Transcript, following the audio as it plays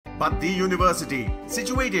Baddi University,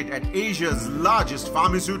 situated at Asia's largest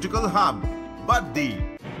pharmaceutical hub,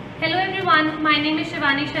 Baddi. Hello everyone, my name is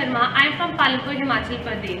Shivani Sharma. I am from Palampur, Himachal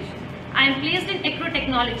Pradesh. I am placed in Agro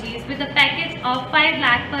Technologies with a package of 5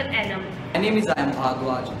 lakh per annum. My name is Ayam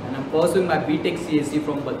Bhagwaj and I am pursuing my BTech CSE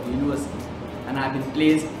from Baddi University and I have been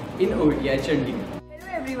placed in ODI Chandigarh.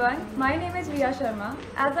 Hello everyone, my name is Riya Sharma.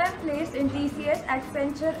 As I am placed in TCS,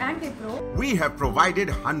 Accenture and Wipro, We have provided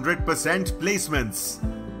 100% placements.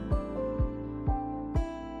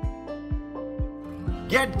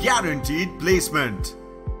 Get guaranteed placement.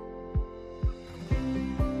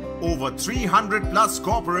 Over 300 plus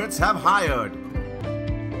corporates have hired.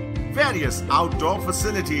 Various outdoor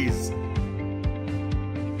facilities.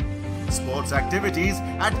 Sports activities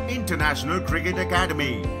at International Cricket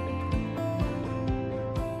Academy.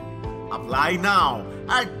 Apply now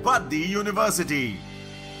at Baddi University.